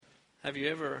Have you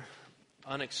ever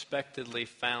unexpectedly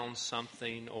found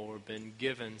something or been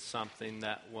given something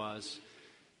that was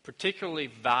particularly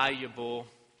valuable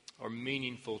or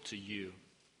meaningful to you?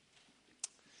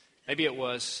 Maybe it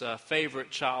was a favorite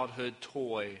childhood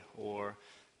toy or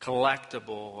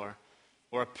collectible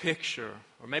or a picture,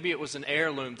 or maybe it was an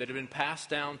heirloom that had been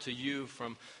passed down to you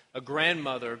from a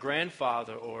grandmother,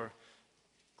 grandfather, or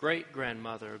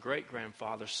great-grandmother or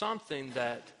great-grandfather, something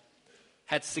that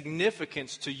had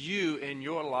significance to you in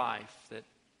your life that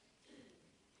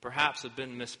perhaps had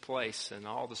been misplaced, and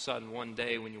all of a sudden one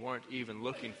day when you weren't even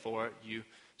looking for it, you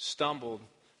stumbled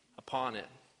upon it.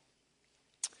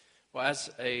 Well, as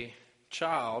a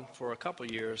child, for a couple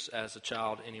years as a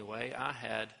child anyway, I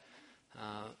had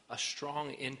a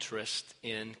strong interest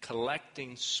in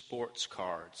collecting sports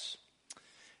cards.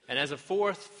 And as a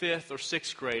 4th, 5th, or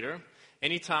 6th grader,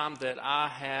 anytime that I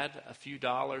had a few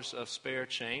dollars of spare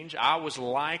change, I was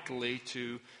likely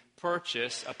to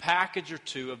purchase a package or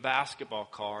two of basketball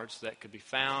cards that could be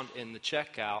found in the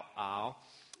checkout aisle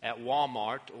at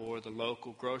Walmart or the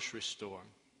local grocery store.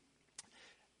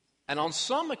 And on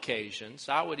some occasions,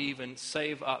 I would even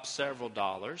save up several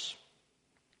dollars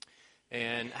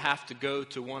and have to go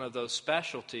to one of those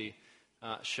specialty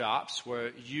shops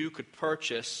where you could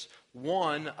purchase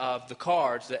one of the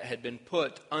cards that had been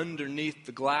put underneath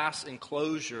the glass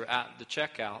enclosure at the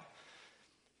checkout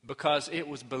because it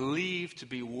was believed to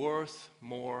be worth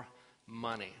more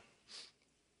money.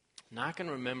 And I can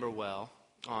remember well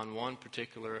on one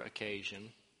particular occasion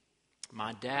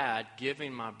my dad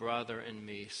giving my brother and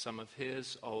me some of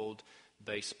his old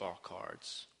baseball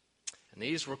cards. And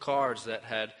these were cards that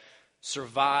had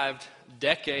survived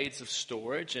decades of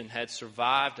storage and had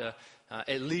survived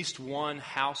at least one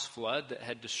house flood that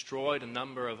had destroyed a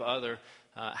number of other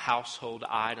household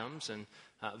items and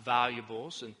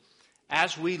valuables. And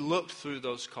as we looked through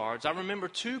those cards, I remember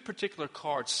two particular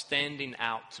cards standing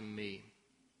out to me.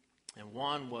 And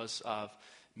one was of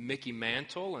Mickey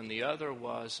Mantle and the other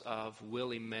was of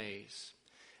Willie Mays.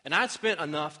 And I'd spent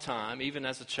enough time, even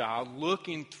as a child,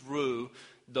 looking through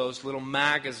those little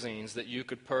magazines that you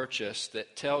could purchase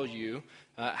that tell you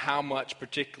how much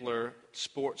particular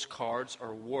sports cards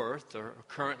are worth or are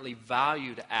currently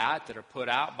valued at, that are put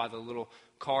out by the little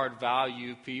card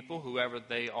value people, whoever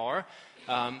they are,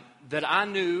 that I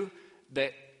knew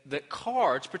that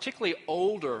cards, particularly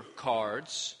older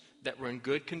cards that were in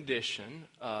good condition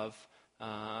of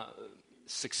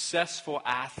successful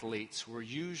athletes, were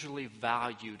usually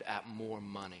valued at more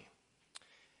money.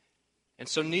 And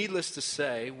so needless to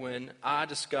say, when I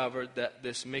discovered that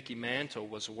this Mickey Mantle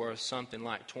was worth something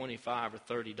like $25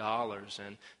 or $30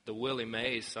 and the Willie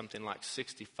Mays something like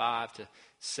 $65 to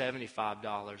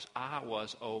 $75, I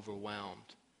was overwhelmed.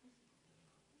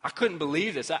 I couldn't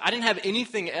believe this. I didn't have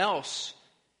anything else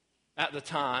at the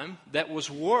time that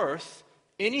was worth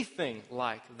anything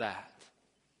like that.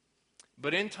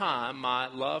 But in time, my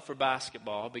love for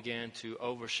basketball began to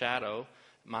overshadow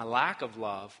my lack of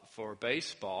love for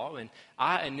baseball, and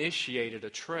I initiated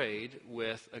a trade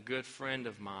with a good friend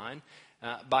of mine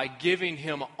by giving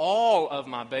him all of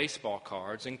my baseball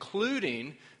cards,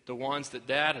 including the ones that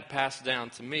Dad had passed down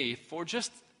to me, for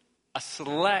just a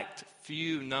select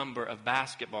few number of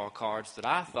basketball cards that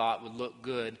I thought would look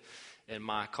good in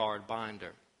my card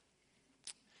binder.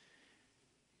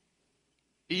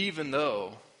 Even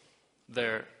though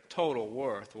their total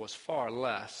worth was far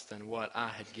less than what I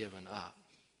had given up.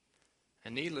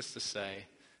 And needless to say,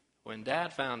 when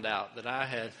Dad found out that I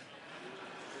had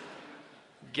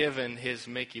given his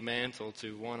Mickey Mantle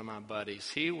to one of my buddies,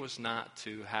 he was not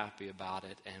too happy about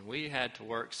it, and we had to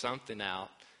work something out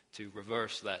to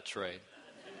reverse that trade.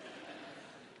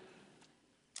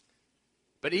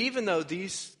 But even though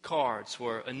these cards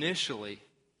were initially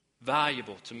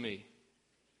valuable to me,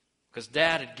 because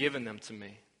Dad had given them to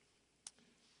me,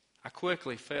 I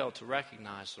quickly failed to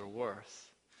recognize their worth.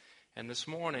 And this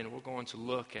morning we're going to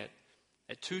look at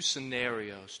two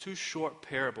scenarios, two short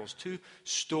parables, two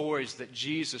stories that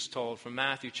Jesus told from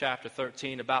Matthew chapter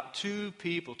 13 about two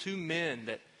people, two men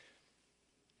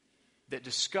that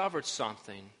discovered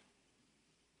something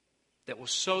that was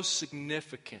so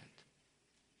significant,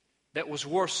 that was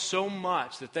worth so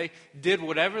much that they did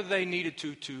whatever they needed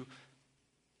to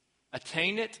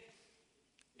attain it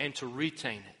and to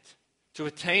retain it, to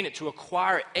attain it, to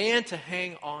acquire it, and to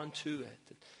hang on to it.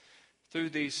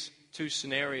 Through these two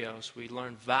scenarios, we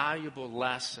learn valuable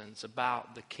lessons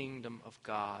about the kingdom of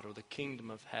God, or the kingdom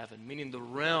of heaven, meaning the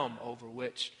realm over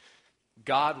which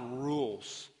God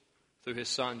rules through his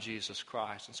Son, Jesus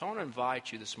Christ. And so I want to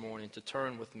invite you this morning to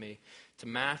turn with me to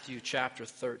Matthew chapter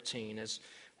 13 as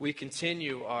we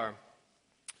continue our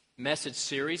message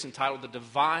series entitled The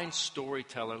Divine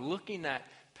Storyteller, looking at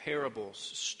parables,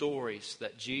 stories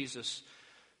that Jesus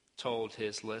told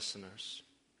his listeners.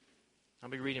 I'll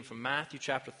be reading from Matthew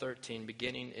chapter 13,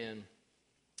 beginning in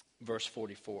verse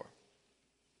 44.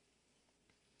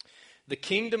 The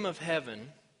kingdom of heaven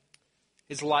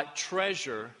is like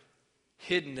treasure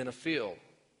hidden in a field.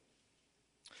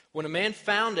 When a man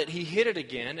found it, he hid it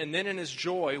again, and then in his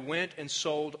joy went and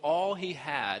sold all he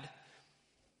had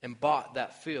and bought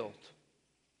that field.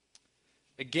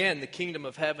 Again, the kingdom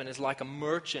of heaven is like a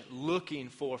merchant looking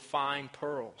for fine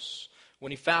pearls.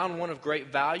 When he found one of great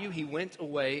value, he went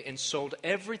away and sold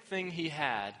everything he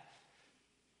had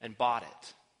and bought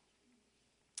it.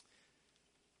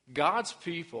 God's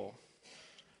people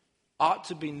ought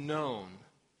to be known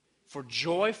for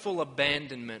joyful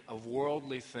abandonment of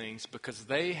worldly things because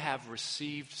they have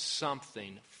received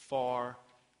something far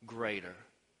greater.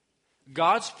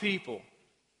 God's people,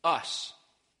 us,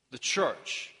 the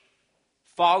church,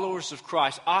 followers of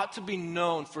Christ, ought to be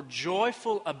known for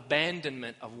joyful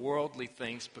abandonment of worldly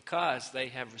things because they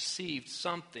have received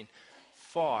something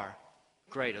far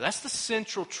greater. That's the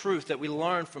central truth that we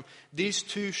learn from these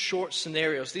two short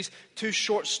scenarios, these two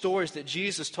short stories that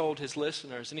Jesus told his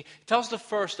listeners. And he tells the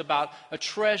first about a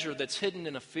treasure that's hidden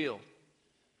in a field.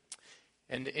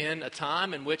 And in a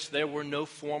time in which there were no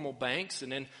formal banks,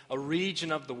 and in a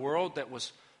region of the world that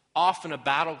was often a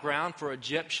battleground for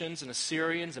Egyptians and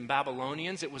Assyrians and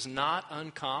Babylonians, it was not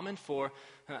uncommon for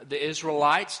the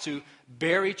Israelites to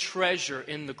bury treasure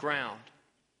in the ground.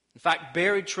 In fact,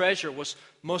 buried treasure was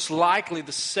most likely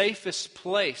the safest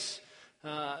place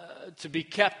to be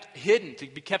kept hidden, to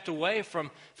be kept away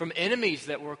from enemies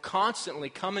that were constantly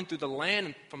coming through the land,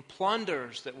 and from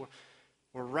plunderers that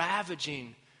were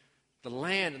ravaging the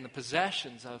land and the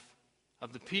possessions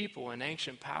of the people in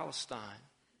ancient Palestine.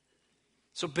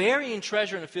 So burying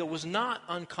treasure in a field was not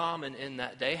uncommon in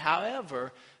that day.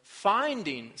 However,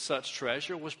 finding such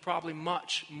treasure was probably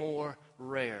much more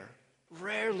rare.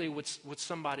 Rarely would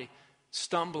somebody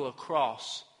stumble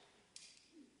across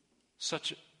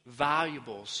such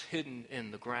valuables hidden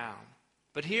in the ground.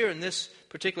 But here in this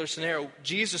particular scenario,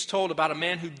 Jesus told about a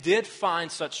man who did find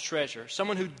such treasure,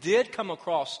 someone who did come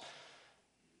across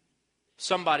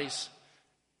somebody's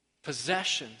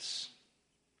possessions,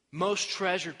 most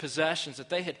treasured possessions that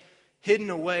they had hidden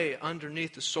away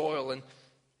underneath the soil.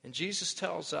 And Jesus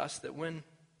tells us that when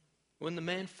the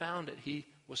man found it, he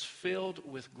was filled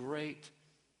with great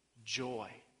joy.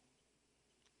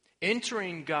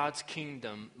 Entering God's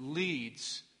kingdom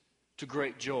leads to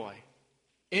great joy.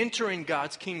 Entering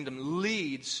God's kingdom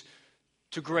leads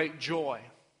to great joy.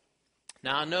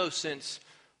 Now I know since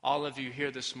all of you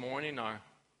here this morning are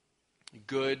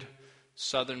good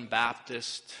Southern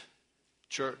Baptist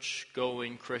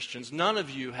church-going Christians, none of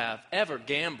you have ever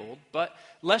gambled, but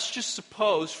let's just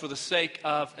suppose for the sake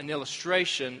of an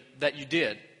illustration that you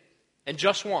did. And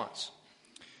just once.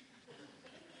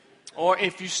 Or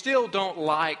if you still don't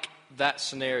like that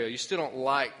scenario, you still don't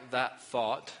like that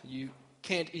thought, you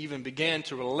can't even begin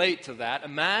to relate to that,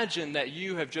 imagine that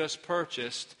you have just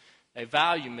purchased a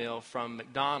value meal from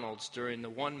McDonald's during the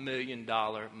 $1 million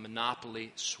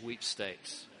Monopoly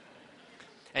sweepstakes.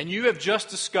 And you have just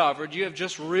discovered, you have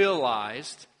just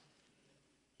realized,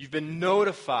 you've been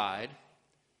notified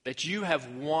that you have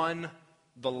won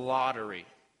the lottery.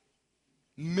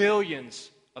 Millions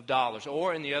of dollars.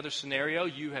 Or in the other scenario,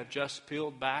 you have just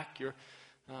peeled back your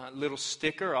little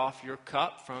sticker off your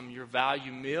cup from your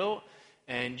value meal,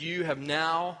 and you have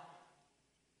now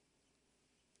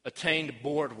attained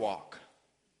boardwalk,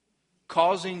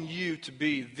 causing you to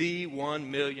be the $1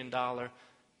 million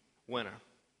winner.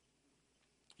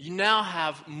 You now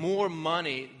have more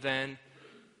money than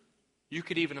you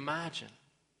could even imagine.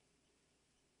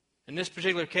 In this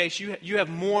particular case, you have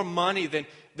more money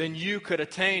than you could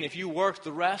attain if you worked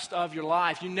the rest of your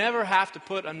life. You never have to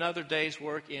put another day's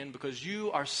work in because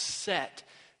you are set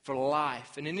for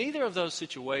life. And in either of those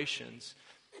situations,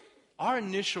 our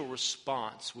initial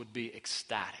response would be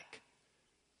ecstatic.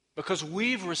 Because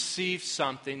we've received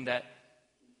something that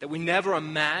we never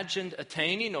imagined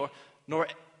attaining nor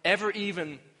ever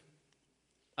even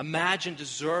imagined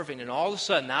deserving, and all of a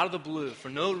sudden, out of the blue, for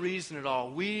no reason at all,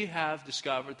 we have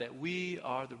discovered that we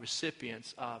are the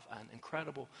recipients of an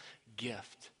incredible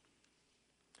gift.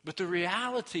 But the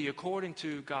reality, according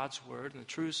to God's Word and the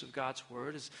truths of God's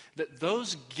Word, is that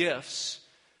those gifts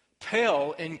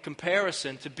pale in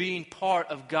comparison to being part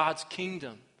of God's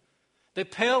kingdom. They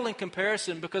pale in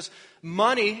comparison because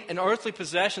money and earthly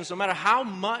possessions, no matter how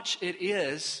much it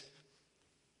is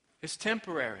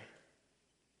temporary.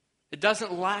 It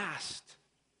doesn't last.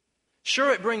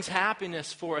 Sure, it brings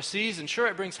happiness for a season. Sure,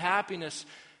 it brings happiness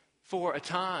for a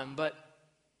time, but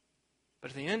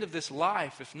at the end of this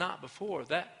life, if not before,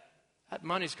 that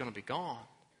money's going to be gone.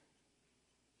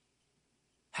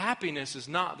 Happiness is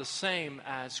not the same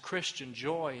as Christian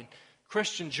joy. And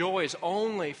Christian joy is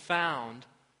only found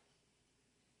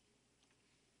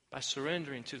by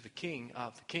surrendering to the King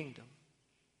of the kingdom,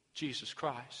 Jesus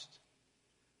Christ.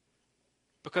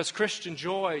 Because Christian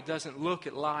joy doesn't look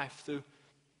at life through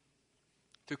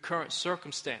current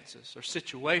circumstances or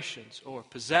situations or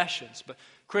possessions, but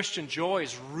Christian joy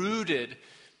is rooted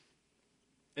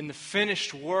in the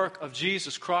finished work of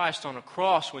Jesus Christ on a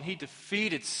cross when He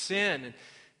defeated sin and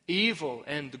evil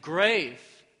and the grave.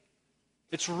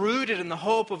 It's rooted in the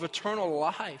hope of eternal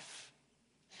life.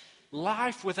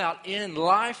 Life without end,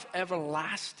 life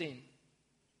everlasting.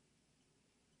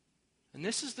 And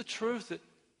this is the truth that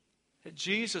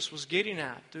Jesus was getting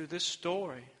at through this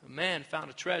story. A man found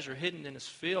a treasure hidden in his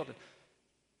field and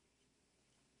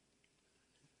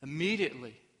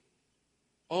immediately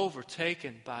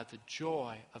overtaken by the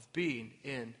joy of being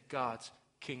in God's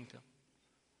kingdom.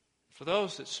 For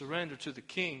those that surrender to the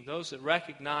King, those that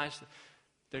recognize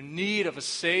their need of a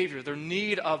Savior, their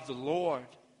need of the Lord,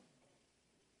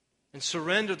 and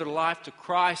surrender their life to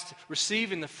Christ,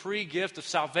 receiving the free gift of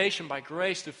salvation by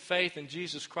grace through faith in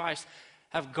Jesus Christ,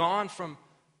 have gone from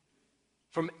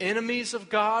enemies of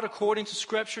God, according to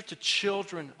Scripture, to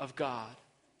children of God.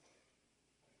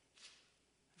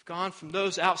 Have gone from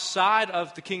those outside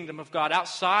of the kingdom of God,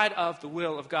 outside of the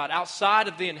will of God, outside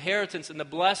of the inheritance and the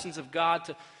blessings of God,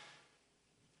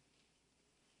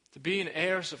 to being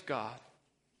heirs of God.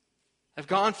 Have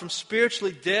gone from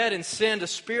spiritually dead in sin to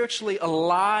spiritually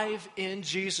alive in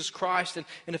Jesus Christ. And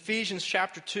in Ephesians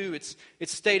chapter 2, it's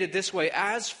stated this way: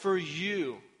 as for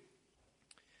you,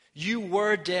 you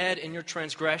were dead in your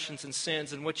transgressions and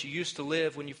sins in which you used to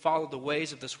live when you followed the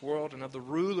ways of this world and of the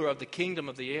ruler of the kingdom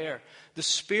of the air, the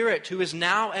Spirit who is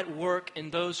now at work in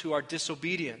those who are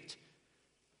disobedient.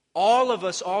 All of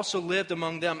us also lived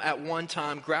among them at one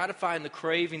time, gratifying the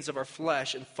cravings of our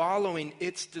flesh and following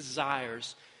its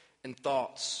desires and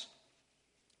thoughts.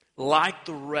 Like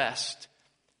the rest,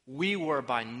 we were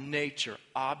by nature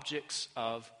objects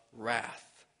of wrath.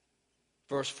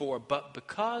 Verse 4, but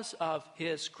because of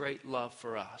His great love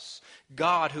for us,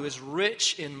 God, who is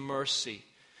rich in mercy,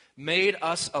 made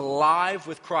us alive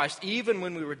with Christ, even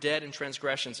when we were dead in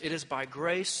transgressions. It is by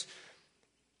grace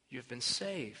you have been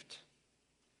saved.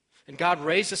 And God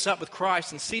raised us up with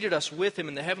Christ and seated us with Him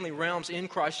in the heavenly realms in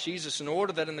Christ Jesus, in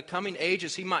order that in the coming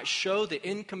ages He might show the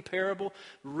incomparable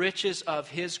riches of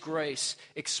His grace,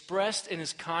 expressed in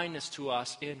His kindness to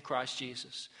us in Christ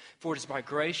Jesus. For it is by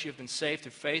grace you have been saved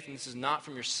through faith, and this is not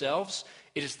from yourselves.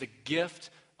 It is the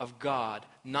gift of God,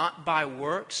 not by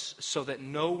works, so that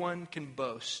no one can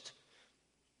boast.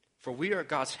 For we are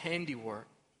God's handiwork,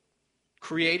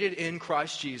 created in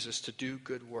Christ Jesus to do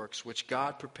good works, which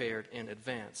God prepared in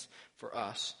advance for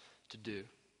us to do.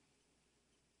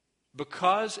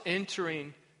 Because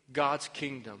entering God's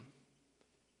kingdom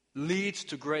leads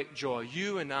to great joy,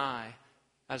 you and I,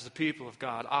 as the people of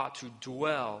God, ought to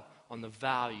dwell on the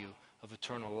value of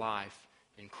eternal life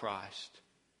in Christ.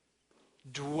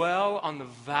 Dwell on the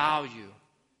value,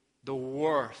 the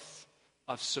worth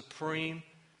of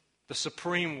the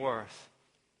supreme worth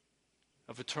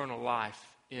of eternal life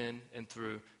in and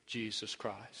through Jesus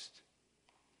Christ.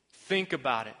 Think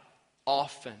about it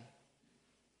often.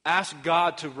 Ask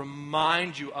God to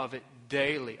remind you of it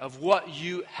daily, of what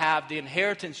you have, the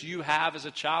inheritance you have as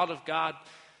a child of God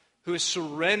who is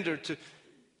surrendered to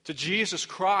Jesus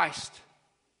Christ,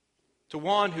 to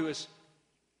one who has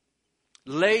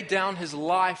laid down His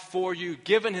life for you,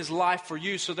 given His life for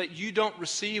you, so that you don't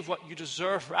receive what you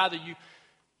deserve. Rather, you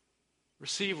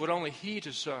receive what only He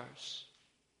deserves.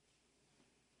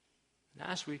 And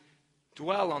as we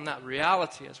dwell on that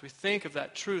reality, as we think of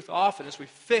that truth often, as we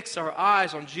fix our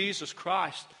eyes on Jesus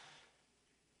Christ,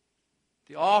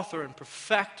 the author and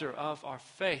perfecter of our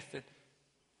faith,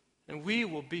 and we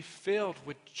will be filled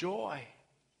with joy.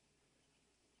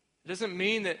 It doesn't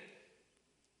mean that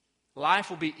life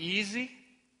will be easy.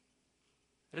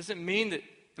 It doesn't mean that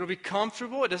it'll be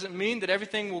comfortable. It doesn't mean that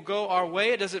everything will go our way.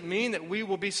 It doesn't mean that we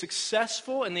will be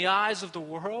successful in the eyes of the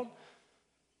world.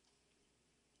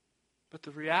 But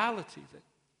the reality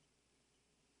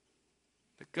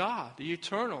that God, the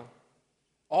eternal,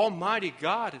 almighty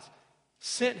God, has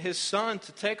sent His Son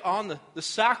to take on the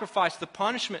sacrifice, the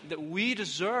punishment that we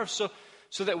deserve so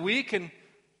that we can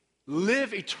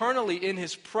live eternally in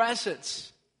His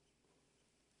presence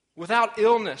without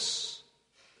illness,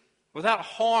 without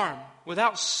harm,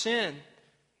 without sin,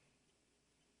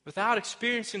 without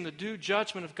experiencing the due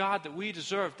judgment of God that we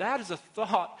deserve. That is a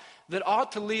thought that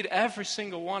ought to lead every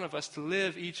single one of us to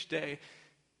live each day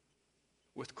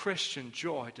with Christian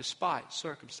joy despite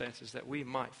circumstances that we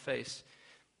might face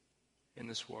in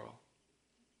this world.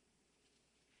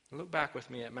 Look back with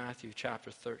me at Matthew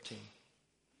chapter 13.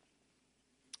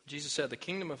 Jesus said, "The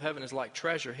kingdom of heaven is like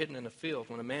treasure hidden in a field.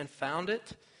 When a man found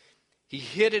it, he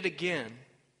hid it again.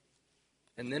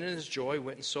 And then in his joy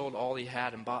went and sold all he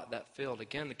had and bought that field."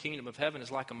 Again, the kingdom of heaven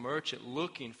is like a merchant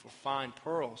looking for fine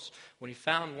pearls. When he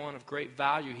found one of great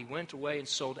value, he went away and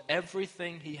sold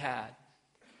everything he had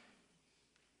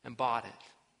and bought it.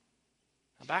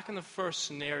 Now, back in the first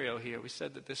scenario here, we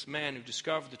said that this man who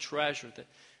discovered the treasure that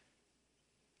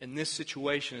in this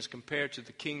situation is compared to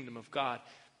the kingdom of God.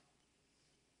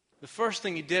 The first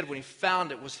thing he did when he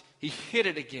found it was he hid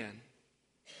it again.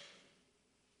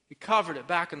 He covered it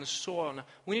back in the soil. Now,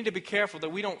 we need to be careful that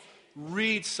we don't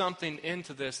read something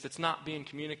into this that's not being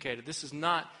communicated. This is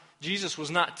not, Jesus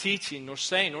was not teaching nor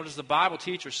saying, nor does the Bible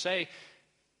teach or say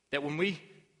that when we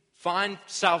find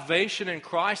salvation in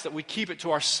Christ that we keep it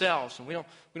to ourselves and we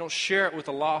don't share it with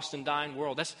a lost and dying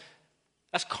world. That's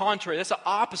contrary. That's the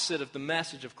opposite of the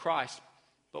message of Christ.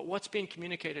 But what's being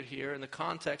communicated here in the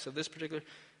context of this particular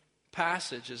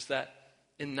passage is that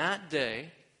in that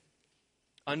day,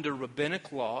 under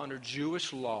rabbinic law, under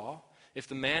Jewish law, if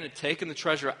the man had taken the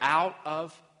treasure out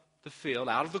of the field,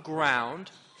 out of the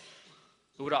ground,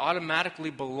 it would have automatically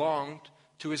belonged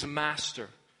to his master,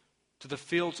 to the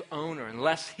field's owner,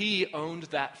 unless he owned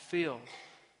that field.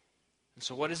 And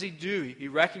so what does he do? He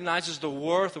recognizes the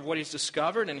worth of what he's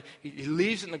discovered, and he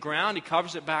leaves it in the ground, he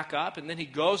covers it back up, and then he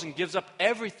goes and gives up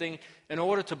everything in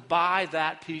order to buy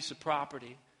that piece of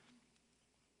property.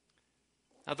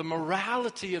 Now, the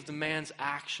morality of the man's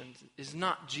actions is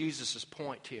not Jesus'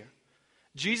 point here.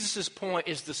 Jesus' point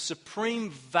is the supreme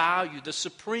value, the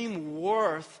supreme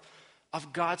worth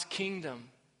of God's kingdom.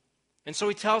 And so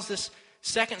he tells this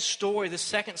second story, this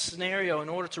second scenario in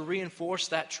order to reinforce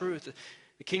that truth.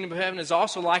 The kingdom of heaven is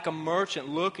also like a merchant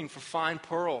looking for fine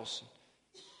pearls.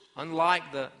 Unlike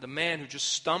the man who just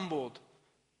stumbled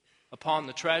upon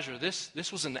the treasure,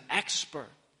 this was an expert.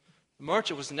 The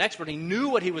merchant was an expert. He knew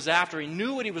what he was after. He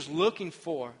knew what he was looking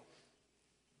for.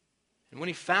 And when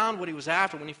he found what he was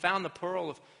after, when he found the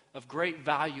pearl of great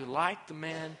value, like the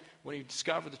man when he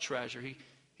discovered the treasure,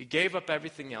 he gave up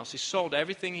everything else. He sold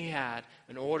everything he had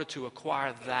in order to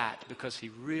acquire that because he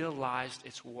realized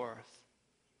its worth.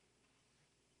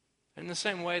 And in the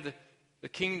same way, the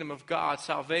kingdom of God,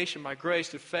 salvation by grace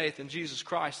through faith in Jesus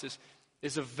Christ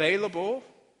is available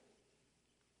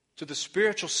to the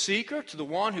spiritual seeker, to the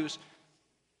one who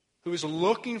is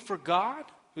looking for God,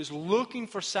 who's looking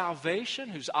for salvation,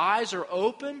 whose eyes are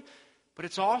open, but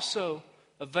it's also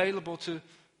available to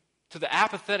the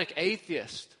apathetic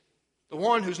atheist, the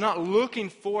one who's not looking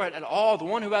for it at all, the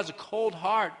one who has a cold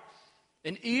heart.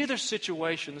 In either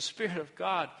situation, the Spirit of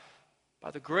God,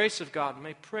 by the grace of God,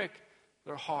 may prick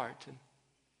their heart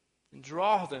and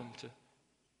draw them to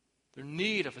their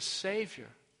need of a Savior,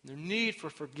 their need for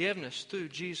forgiveness through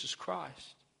Jesus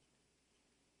Christ.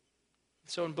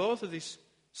 So in both of these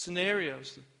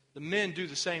scenarios, the men do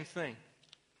the same thing.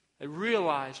 They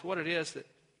realize what it is that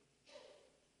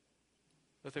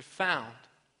they've found,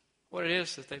 what it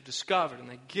is that they've discovered, and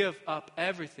they give up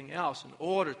everything else in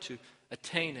order to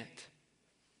attain it.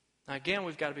 Now again,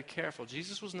 we've got to be careful.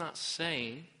 Jesus was not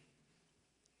saying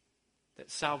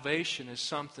that salvation is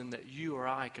something that you or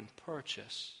I can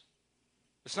purchase.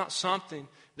 It's not something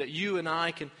that you and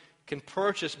I can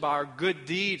purchase by our good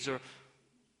deeds or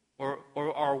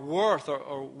our worth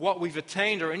or what we've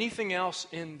attained or anything else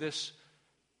in this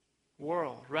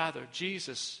world. Rather,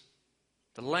 Jesus,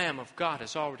 the Lamb of God,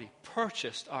 has already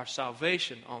purchased our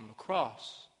salvation on the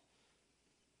cross.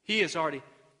 He has already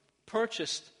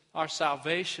purchased our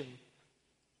salvation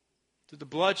through the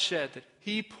bloodshed that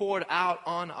He poured out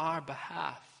on our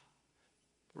behalf.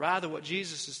 Rather, what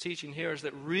Jesus is teaching here is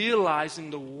that realizing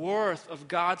the worth of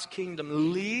God's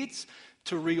kingdom leads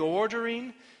to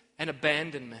reordering and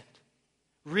abandonment.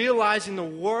 Realizing the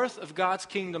worth of God's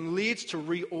kingdom leads to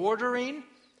reordering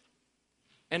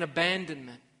and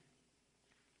abandonment.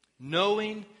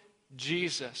 Knowing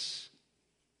Jesus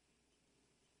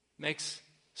makes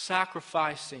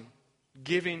sacrificing,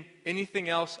 giving anything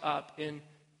else up in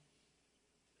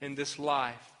this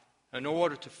life in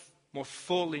order to more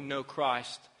fully know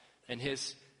Christ and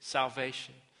His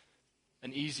salvation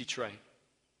an easy trade,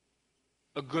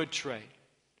 a good trade.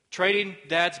 Trading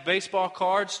dad's baseball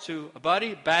cards to a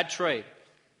buddy, bad trade.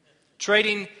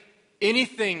 Trading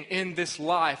anything in this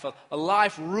life, a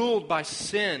life ruled by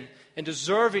sin and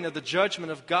deserving of the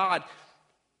judgment of God,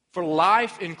 for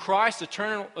life in Christ,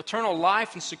 eternal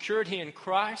life and security in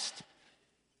Christ,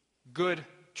 good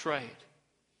trade.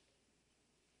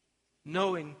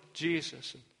 Knowing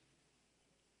Jesus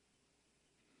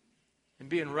and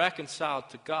being reconciled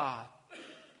to God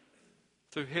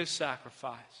through His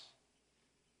sacrifice.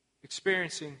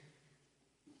 Experiencing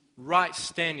right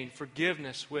standing,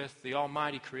 forgiveness with the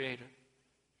Almighty Creator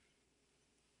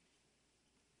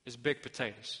is big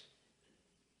potatoes.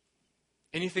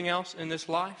 Anything else in this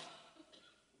life,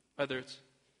 whether it's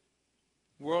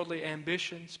worldly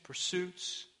ambitions,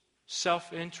 pursuits,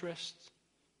 self-interest,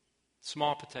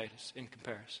 small potatoes in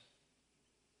comparison.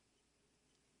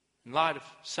 In light of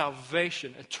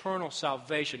salvation, eternal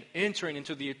salvation, entering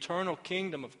into the eternal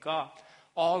kingdom of God,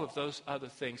 all of those other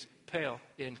things pale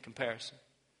in comparison.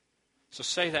 So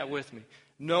say that with me.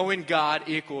 Knowing God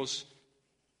equals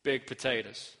big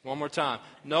potatoes. One more time.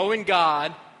 Knowing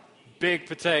God, big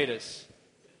potatoes.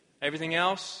 Everything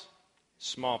else,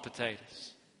 small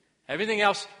potatoes. Everything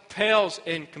else pales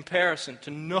in comparison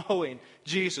to knowing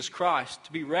Jesus Christ,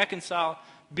 to be reconciled,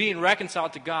 being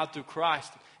reconciled to God through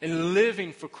Christ, and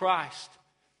living for Christ.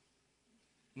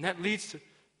 And that leads to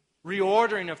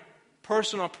reordering of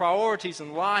personal priorities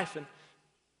in life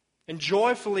and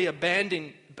joyfully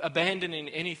abandoning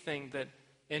anything that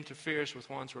interferes with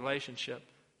one's relationship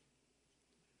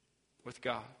with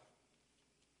God.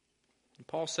 And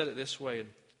Paul said it this way in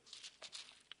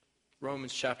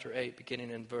Romans chapter 8, beginning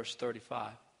in verse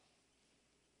 35.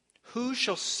 Who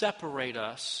shall separate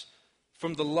us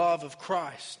from the love of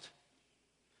Christ?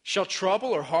 Shall trouble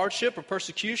or hardship or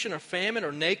persecution or famine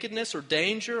or nakedness or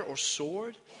danger or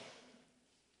sword?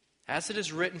 As it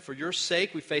is written, for your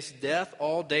sake we face death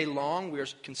all day long. We are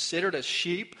considered as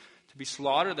sheep to be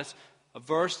slaughtered. That's a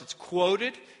verse that's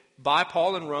quoted by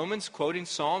Paul in Romans, quoting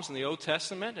Psalms in the Old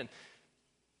Testament and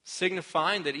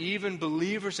signifying that even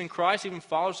believers in Christ, even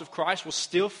followers of Christ, will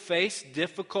still face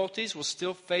difficulties, will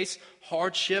still face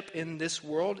hardship in this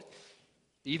world,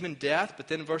 even death. But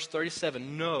then in verse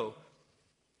 37, no,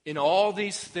 in all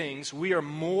these things we are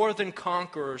more than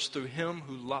conquerors through Him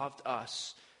who loved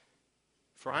us.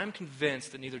 For I am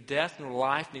convinced that neither death nor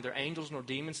life, neither angels nor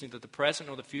demons, neither the present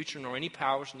nor the future, nor any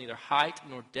powers, neither height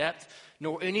nor depth,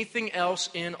 nor anything else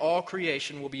in all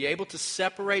creation will be able to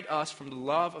separate us from the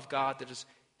love of God that is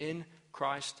in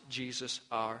Christ Jesus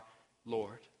our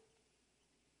Lord.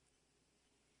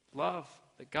 Love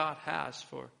that God has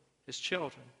for His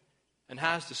children and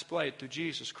has displayed through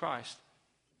Jesus Christ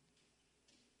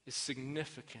is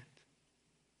significant.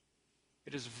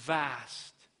 It is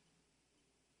vast.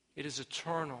 It is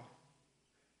eternal.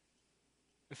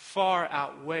 It far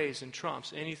outweighs and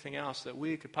trumps anything else that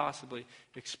we could possibly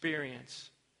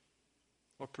experience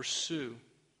or pursue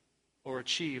or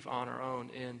achieve on our own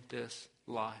in this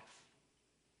life.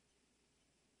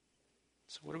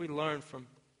 So what do we learn from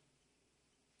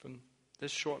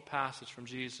this short passage from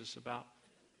Jesus about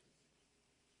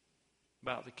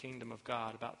the kingdom of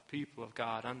God, about the people of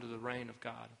God under the reign of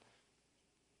God?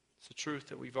 It's a truth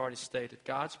that we've already stated.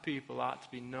 God's people ought to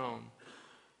be known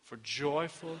for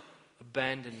joyful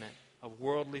abandonment of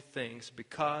worldly things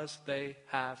because they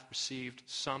have received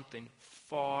something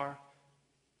far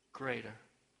greater.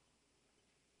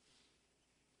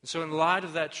 And so in light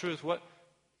of that truth,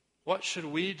 what should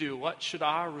we do? What should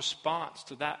our response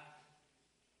to that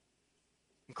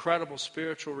incredible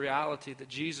spiritual reality that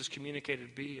Jesus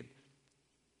communicated be? And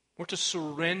we're to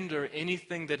surrender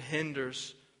anything that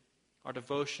hinders our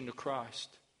devotion to Christ.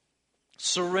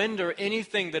 Surrender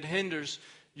anything that hinders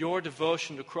your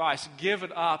devotion to Christ. Give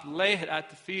it up. Lay it at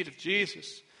the feet of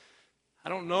Jesus. I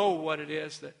don't know what it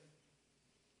is that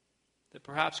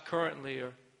perhaps currently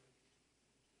or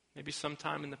maybe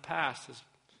sometime in the past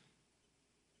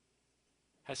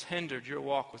has hindered your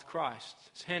walk with Christ,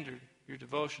 has hindered your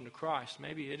devotion to Christ.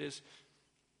 Maybe it is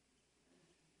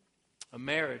a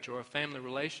marriage or a family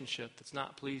relationship that's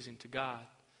not pleasing to God.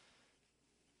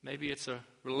 Maybe it's a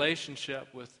relationship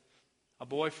with a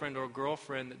boyfriend or a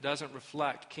girlfriend that doesn't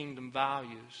reflect kingdom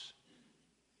values.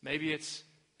 Maybe it's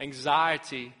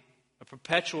anxiety, a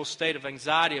perpetual state of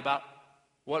anxiety about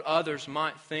what others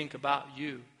might think about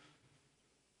you.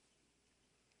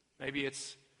 Maybe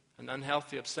it's an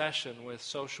unhealthy obsession with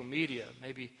social media.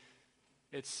 Maybe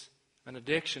it's an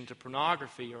addiction to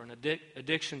pornography or an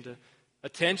addiction to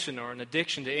attention or an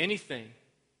addiction to anything.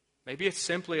 Maybe it's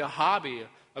simply a hobby,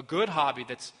 a good hobby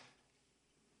that's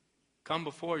come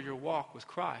before your walk with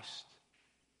Christ.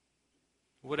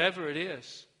 Whatever it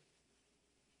is,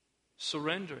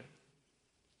 surrender it.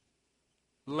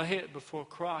 Lay it before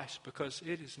Christ because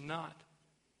it is not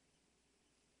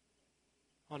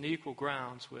on equal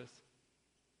grounds with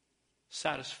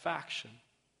satisfaction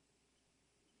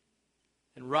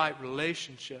and right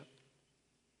relationship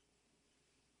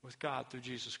with God through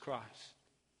Jesus Christ.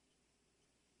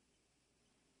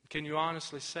 Can you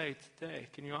honestly say today,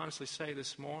 can you honestly say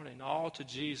this morning, all to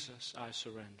Jesus I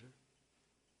surrender.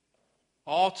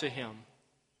 All to Him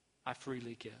I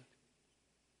freely give.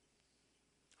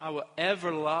 I will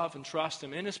ever love and trust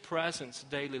Him. In His presence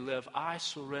daily live. I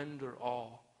surrender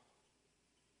all.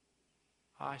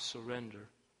 I surrender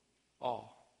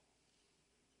all.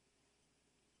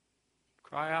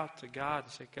 Cry out to God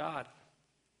and say, God,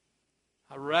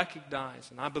 I recognize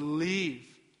and I believe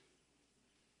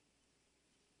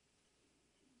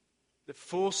that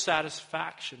full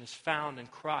satisfaction is found in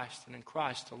Christ and in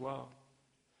Christ alone.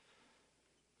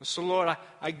 And so, Lord,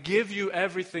 I give you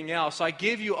everything else. I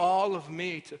give you all of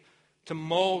me to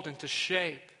mold and to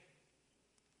shape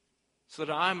so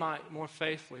that I might more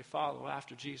faithfully follow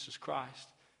after Jesus Christ.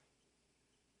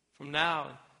 From now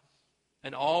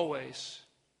and always,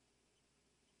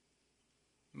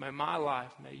 may my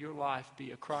life, may your life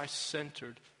be a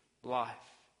Christ-centered life.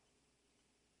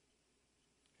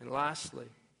 And lastly,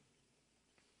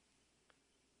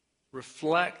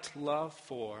 reflect love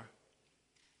for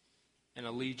and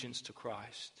allegiance to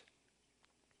Christ.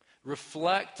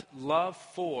 Reflect love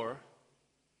for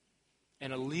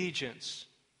and allegiance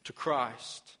to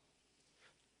Christ.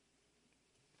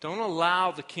 Don't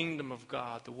allow the kingdom of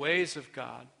God, the ways of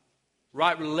God,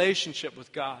 right relationship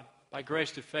with God by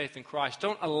grace through faith in Christ.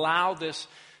 Don't allow this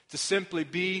to simply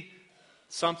be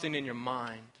something in your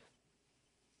mind.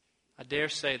 I dare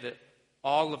say that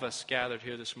all of us gathered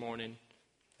here this morning,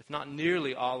 if not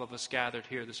nearly all of us gathered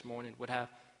here this morning, would have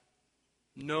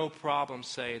no problem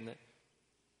saying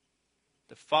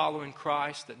that following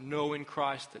Christ, that knowing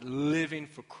Christ, that living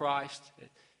for Christ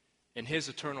in His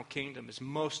eternal kingdom is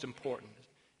most important,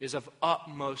 is of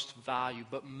utmost value.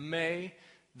 But may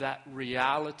that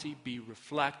reality be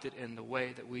reflected in the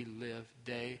way that we live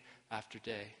day after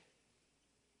day.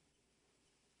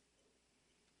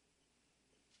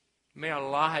 May our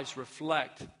lives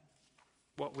reflect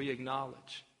what we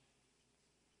acknowledge.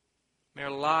 May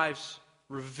our lives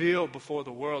reveal before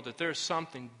the world that there's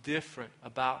something different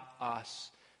about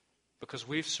us because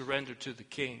we've surrendered to the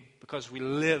King, because we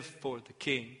live for the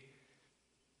King,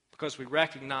 because we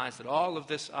recognize that all of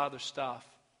this other stuff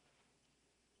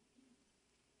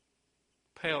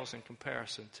pales in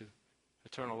comparison to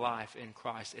eternal life in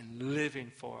Christ and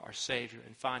living for our Savior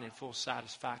and finding full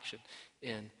satisfaction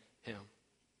in Him.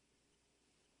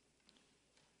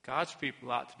 God's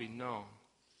people ought to be known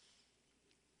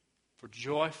for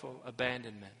joyful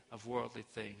abandonment of worldly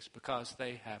things because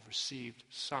they have received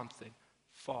something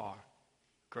far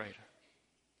greater.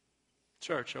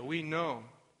 Church, are we known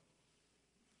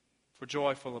for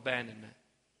joyful abandonment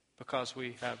because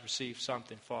we have received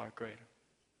something far greater?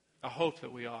 I hope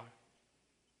that we are.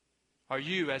 Are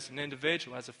you, as an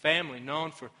individual, as a family,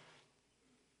 known for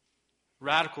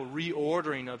radical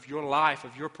reordering of your life,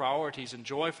 of your priorities, and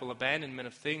joyful abandonment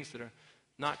of things that are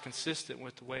not consistent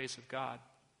with the ways of God?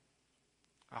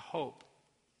 I hope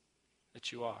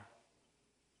that you are.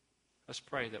 Let's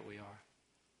pray that we are.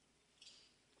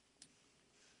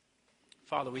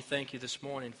 Father, we thank you this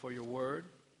morning for your word.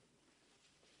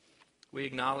 We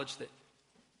acknowledge that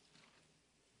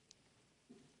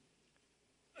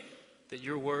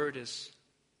your word is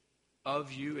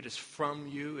of you, it is from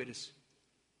you, it is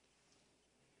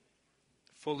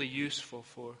fully useful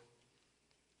for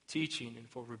teaching and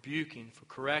for rebuking, for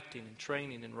correcting and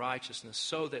training in righteousness,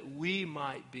 so that we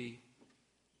might be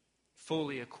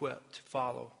fully equipped to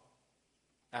follow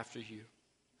after you.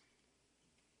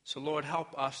 So, Lord,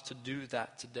 help us to do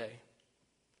that today.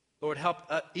 Lord, help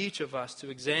each of us to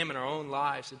examine our own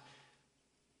lives and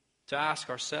to ask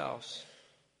ourselves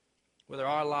whether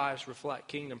our lives reflect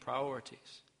kingdom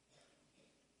priorities.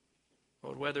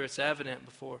 Lord, whether it's evident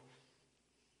before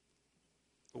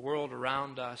the world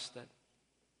around us that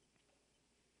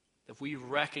we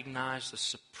recognize the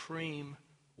supreme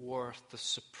worth, the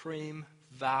supreme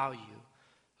value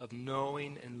of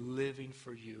knowing and living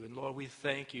for you. And Lord, we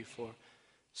thank you for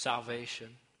salvation.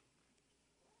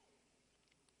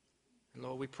 And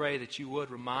Lord, we pray that you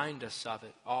would remind us of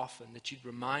it often, that you'd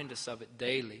remind us of it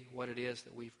daily, what it is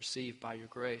that we've received by your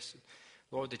grace. And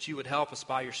Lord, that you would help us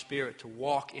by your Spirit to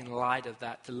walk in light of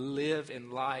that, to live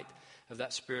in light of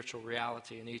that spiritual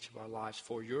reality in each of our lives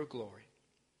for your glory.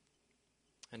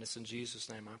 And it's in Jesus'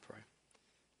 name I pray.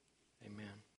 Amen.